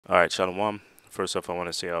All right, shalawam. First off, I want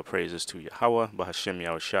to say our praises to Yahawah, bahasham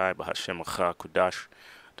Yahawashi, bahasham Kudash.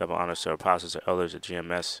 Double honors to our apostles and elders at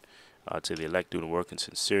GMS, to the elect doing the work in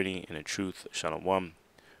sincerity and in truth. Shalawam.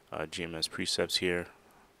 GMS precepts here,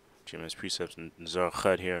 GMS precepts and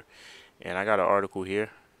Zarchad here. And I got an article here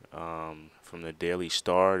from the Daily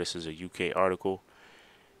Star. This is a UK article,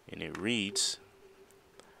 and it reads,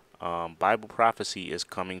 Bible prophecy is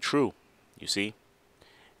coming true. You see?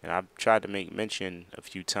 And I've tried to make mention a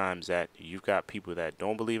few times that you've got people that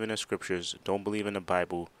don't believe in the scriptures, don't believe in the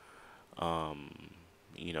Bible.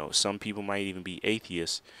 Some people might even be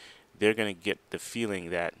atheists. They're going to get the feeling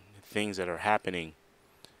that things that are happening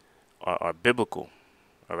are biblical.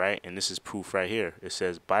 All right. And this is proof right here. It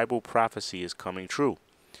says Bible prophecy is coming true.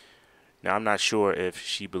 Now, I'm not sure if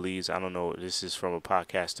she believes. I don't know. This is from a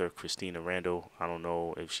podcaster, Christina Randall. I don't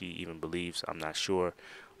know if she even believes. I'm not sure.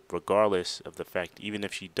 Regardless of the fact, even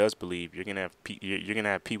if she does believe, you're gonna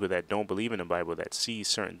have people that don't believe in the Bible that see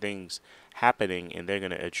certain things happening, and they're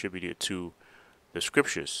gonna attribute it to the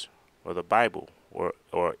scriptures or the Bible or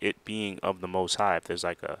it being of the Most High. If there's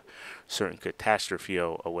like a certain catastrophe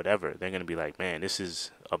or whatever, they're gonna be like, man, this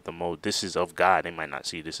is of the most. This is of God. They might not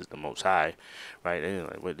see this is the Most High, right? They're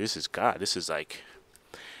like, well, this is God. This is like,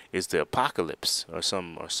 is the apocalypse or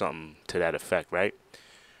something to that effect, right?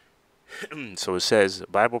 So it says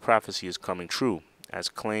Bible prophecy is coming true as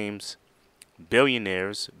claims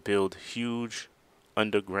billionaires build huge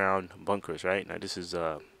underground bunkers. Right now, this is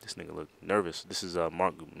this nigga look nervous. This is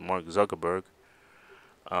Mark Zuckerberg.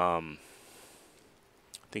 I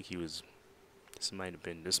think he was. This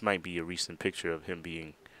might be a recent picture of him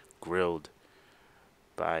being grilled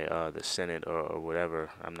by the Senate or whatever.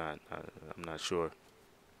 I'm not sure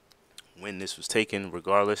when this was taken.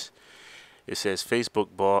 Regardless. It says Facebook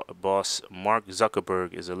boss Mark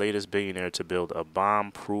Zuckerberg is the latest billionaire to build a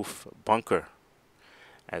bomb-proof bunker.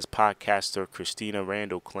 As podcaster Christina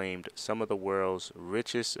Randall claimed, some of the world's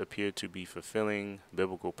richest appear to be fulfilling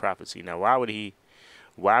biblical prophecy. Now, why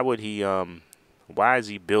is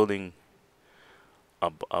he building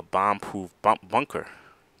a bomb-proof bunker?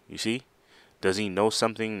 You see? Does he know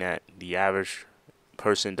something that the average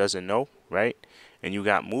person doesn't know, right? And you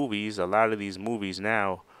got movies, a lot of these movies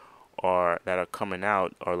now that are coming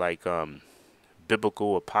out are like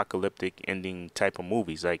biblical apocalyptic ending type of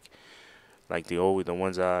movies, like the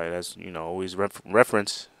ones that's always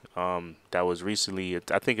reference. That was recently,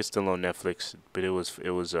 I think it's still on Netflix, but it was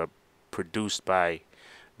produced by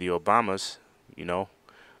the Obamas.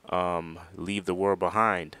 Leave the World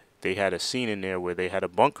Behind. They had a scene in there where they had a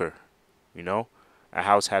bunker. A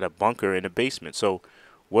house had a bunker in the basement. So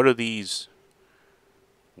what are these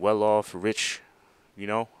well-off, rich,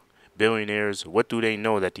 billionaires, what do they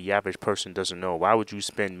know that the average person doesn't know? Why would you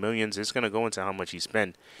spend millions? It's going to go into how much you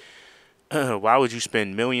spend. Why would you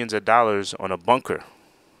spend millions of dollars on a bunker?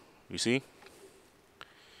 You see?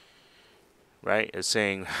 Right? It's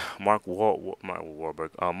saying Mark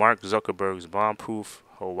Zuckerberg's bomb-proof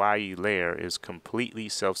Hawaii lair is completely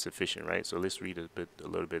self-sufficient, right? So let's read a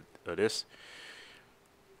little bit of this.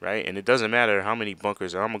 Right? And it doesn't matter how many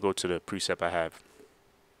bunkers. I'm going to go to the precept I have.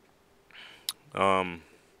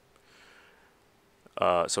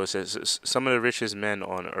 So it says some of the richest men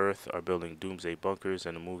on earth are building doomsday bunkers,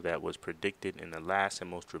 and a move that was predicted in the last and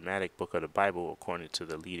most dramatic book of the Bible, according to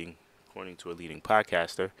a leading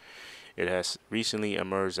podcaster. It has recently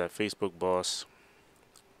emerged that Facebook boss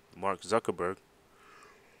Mark Zuckerberg,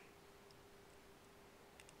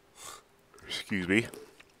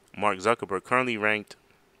 currently ranked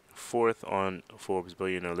 4th on Forbes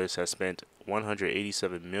billionaire list, has spent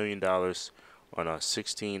 $187 million on a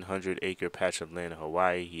 1,600-acre patch of land in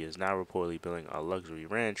Hawaii. He is now reportedly building a luxury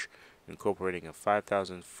ranch incorporating a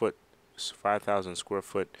 5,000 square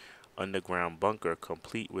foot underground bunker,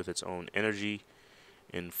 complete with its own energy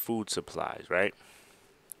and food supplies. Right?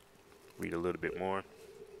 Read a little bit more.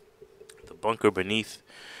 The bunker beneath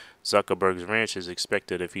Zuckerberg's ranch is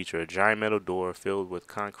expected to feature a giant metal door filled with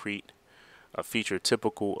concrete, a feature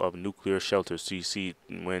typical of nuclear shelters. So you see,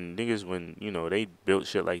 when they build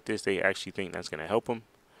shit like this, they actually think that's gonna help them.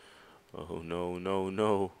 Oh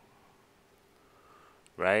no,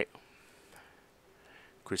 right?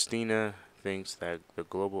 Christina thinks that the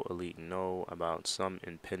global elite know about some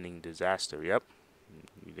impending disaster. Yep,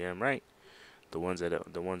 you damn right. The ones on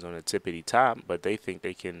the tippity top, but they think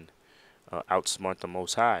they can outsmart the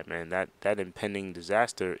Most High, man. That impending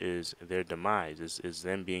disaster is their demise, is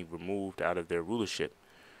them being removed out of their rulership.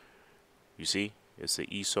 You see, it's the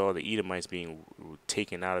Edomites being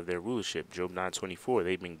taken out of their rulership. Job 9:24.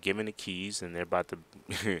 They've been given the keys, and they're about to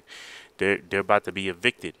they're about to be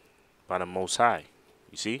evicted by the Most High.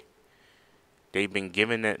 You see, They've been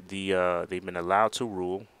given they've been allowed to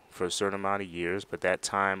rule for a certain amount of years, but that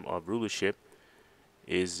time of rulership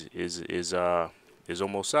is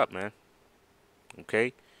almost up, man.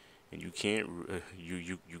 Okay, and you can't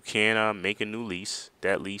you can't make a new lease.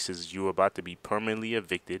 That lease is you're about to be permanently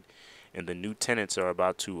evicted, and the new tenants are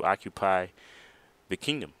about to occupy the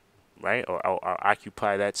kingdom, right? Or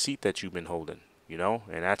occupy that seat that you've been holding, you know,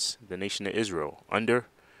 and that's the nation of Israel under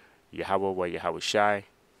Yahawah, Yahawashi,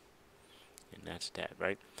 and that's that,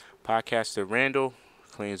 right? Podcaster Randall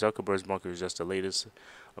claims Zuckerberg's bunker is just the latest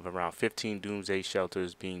of around 15 doomsday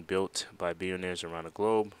shelters being built by billionaires around the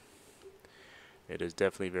globe. It is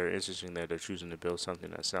definitely very interesting that they're choosing to build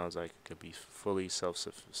something that sounds like it could be fully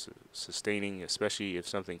self-sustaining, especially if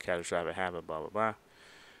something catastrophic happens, blah, blah, blah.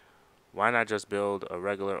 Why not just build a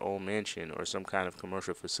regular old mansion or some kind of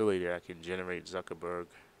commercial facility that can generate Zuckerberg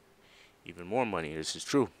even more money? This is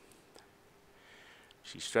true.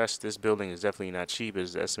 She stressed this building is definitely not cheap. It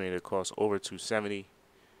is estimated to cost over $270,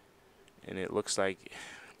 and it looks like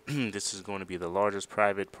this is going to be the largest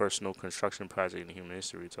private personal construction project in human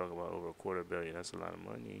history. We talk about over $250 million. That's a lot of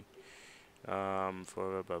money.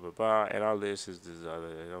 For blah blah blah, and all this is this other.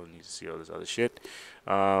 I don't need to see all this other shit.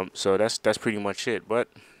 So that's pretty much it. But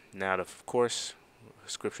now, of course,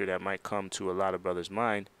 scripture that might come to a lot of brothers'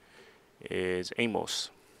 mind is Amos.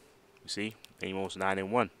 You see, Amos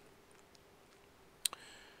 9:1.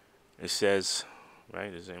 It says,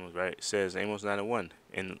 right? This is Amos, right? It says Amos 9:1,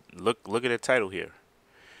 and look at the title here.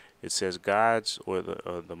 It says God's or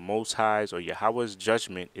the Most High's or Yahweh's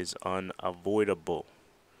judgment is unavoidable.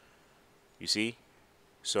 You see,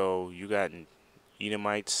 so you got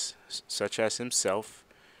Edomites such as himself,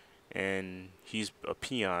 and he's a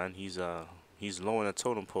peon. He's low on a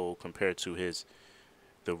totem pole compared to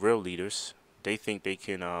the real leaders. They think they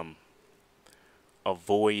can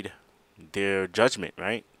avoid their judgment,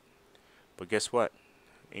 right? But guess what?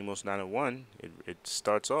 Amos 9:1. It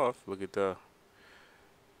starts off. Look at the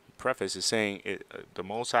preface is saying the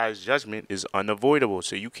Most High's judgment is unavoidable.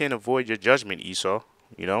 So you can't avoid your judgment, Esau.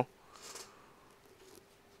 You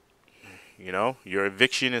know, your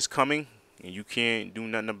eviction is coming, and you can't do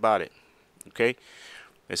nothing about it. Okay?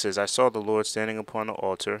 It says, I saw the Lord standing upon the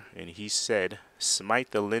altar, and he said, smite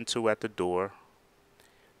the lintel at the door,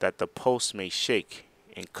 that the posts may shake,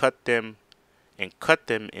 and cut them in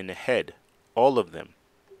the head, all of them.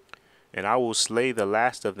 And I will slay the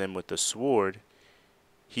last of them with the sword.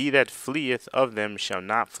 He that fleeth of them shall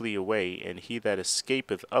not flee away, and he that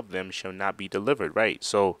escapeth of them shall not be delivered. Right?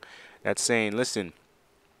 So that's saying, listen,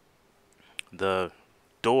 the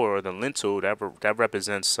door or the lintel, that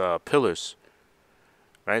represents pillars.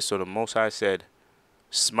 Right? So the Most High said,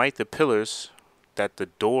 smite the pillars, that the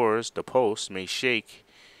doors, the posts, may shake.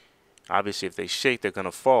 Obviously, if they shake, they're going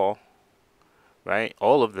to fall. Right?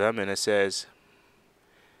 All of them. And it says,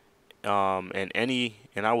 and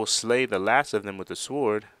I will slay the last of them with the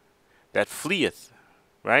sword that fleeth.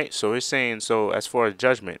 Right? So it's saying, so as far as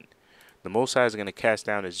judgment, the Most High is going to cast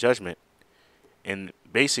down his judgment. And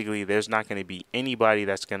basically, there's not going to be anybody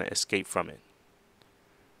that's going to escape from it.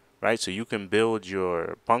 Right? So you can build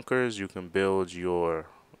your bunkers. You can build your,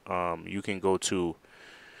 you can go to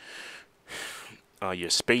your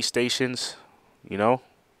space stations, you know,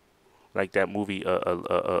 like that movie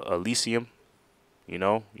Elysium. You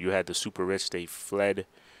know, you had the super rich. They fled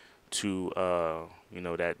to,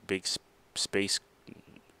 that big spaceship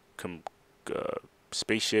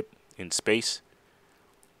in space,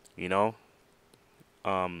 you know.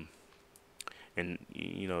 And,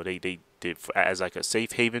 they did as like a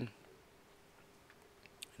safe haven.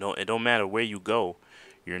 No, it don't matter where you go,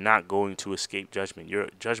 you're not going to escape judgment. Your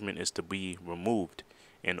judgment is to be removed,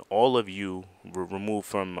 and all of you were removed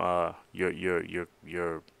from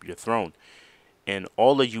your throne, and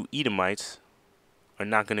all of you Edomites are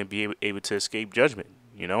not going to be able to escape judgment.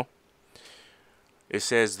 You know. It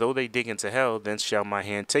says, though they dig into hell, thence shall my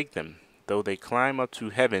hand take them. Though they climb up to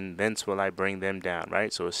heaven, thence will I bring them down.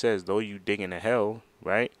 Right? So it says, though you dig into hell,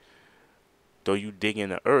 right? Though you dig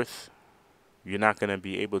into earth, you're not going to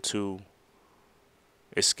be able to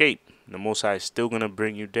escape. The Most High is still going to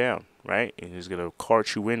bring you down, right? And he's going to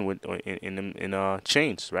cart you in with in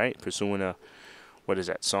chains, right? Pursuing what is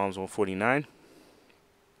that? Psalms 149.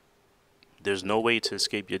 There's no way to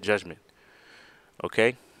escape your judgment.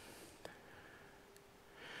 Okay?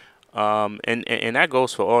 And that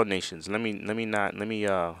goes for all nations. Let me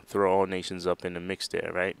throw all nations up in the mix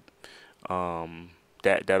there, right?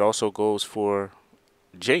 That also goes for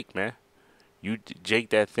Jake, man. Jake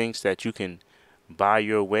that thinks that you can buy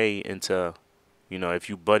your way into, if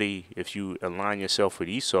you align yourself with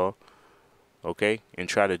Esau, okay, and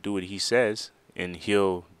try to do what he says, and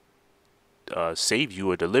he'll save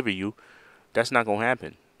you or deliver you. That's not gonna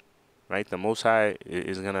happen, right? The Most High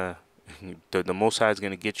is gonna the Most High is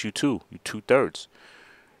gonna get you too. You 2/3.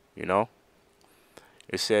 You know.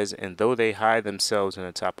 It says, and though they hide themselves in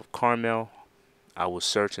the top of Carmel, I will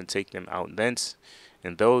search and take them out thence.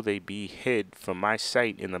 And though they be hid from my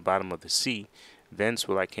sight in the bottom of the sea, thence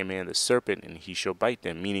will I command the serpent, and he shall bite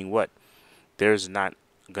them. Meaning what? There's not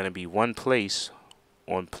going to be one place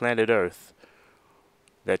on planet Earth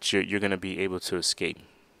that you're going to be able to escape.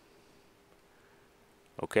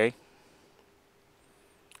 Okay?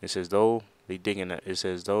 It says, though they dig in it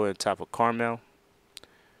says, though in the top of Carmel,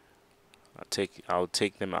 I'll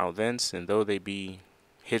take them out thence, and though they be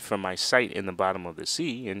hid from my sight in the bottom of the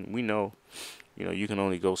sea, and we know, you can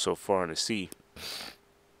only go so far in the sea,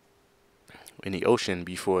 in the ocean,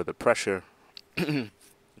 before the pressure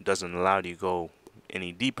doesn't allow you to go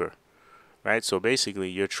any deeper, right? So basically,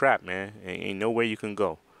 you're trapped, man. Ain't no way you can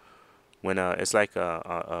go. When it's like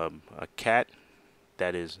a cat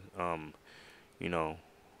that is,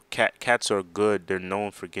 cats are good. They're known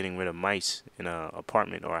for getting rid of mice in an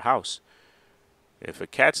apartment or a house. If a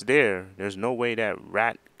cat's there, there's no way that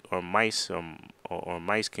rat or mice or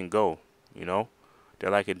mice can go.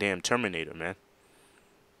 They're like a damn Terminator, man.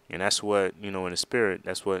 And that's what, in the spirit,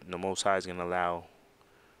 that's what the Most High is going to allow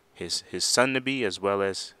his son to be, as well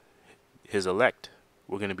as his elect.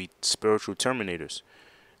 We're going to be spiritual Terminators.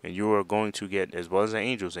 And you are going to get, as well as the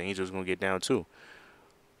angels are going to get down too.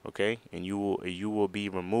 Okay? And you will be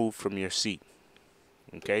removed from your seat.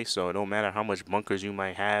 Okay? So it don't matter how much bunkers you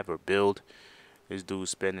might have or build. This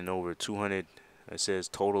dude's spending over 200. It says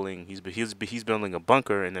totaling. He's building a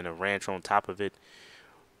bunker and then a ranch on top of it,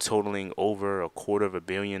 totaling over $250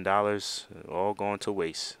 million. All going to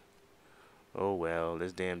waste. Oh well,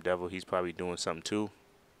 this damn devil. He's probably doing something too.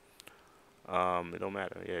 It don't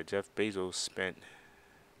matter. Yeah, Jeff Bezos spent.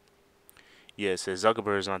 Yeah, it says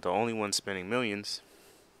Zuckerberg is not the only one spending millions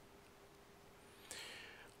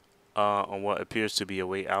on what appears to be a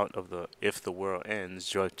way out of the if the world ends.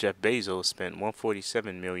 Jeff Bezos spent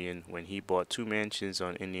 $147 million when he bought 2 mansions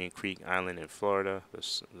on Indian Creek Island in Florida,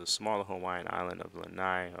 the smaller Hawaiian island of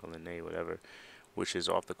Lanai, or Lanai, whatever, which is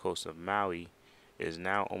off the coast of Maui, is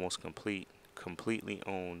now almost completely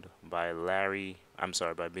owned by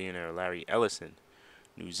billionaire Larry Ellison.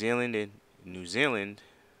 New Zealand,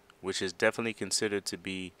 which is definitely considered to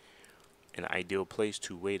be an ideal place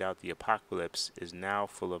to wait out the apocalypse, is now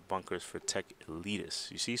full of bunkers for tech elitists.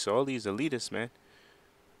 You see, so all these elitists, man,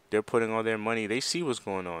 they're putting all their money. They see what's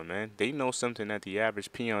going on, man. They know something that the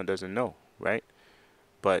average peon doesn't know, right?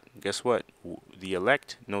 But guess what? The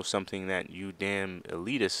elect know something that you damn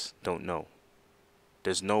elitists don't know.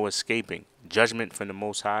 There's no escaping. Judgment from the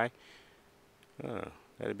Most High.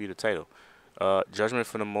 That'd be the title. Judgment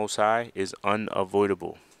from the Most High is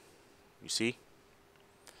unavoidable. You see?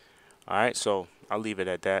 Alright, so I'll leave it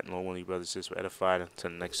at that. Lord willing, brothers and sisters, were edified. Until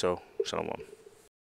the next show. Shalom.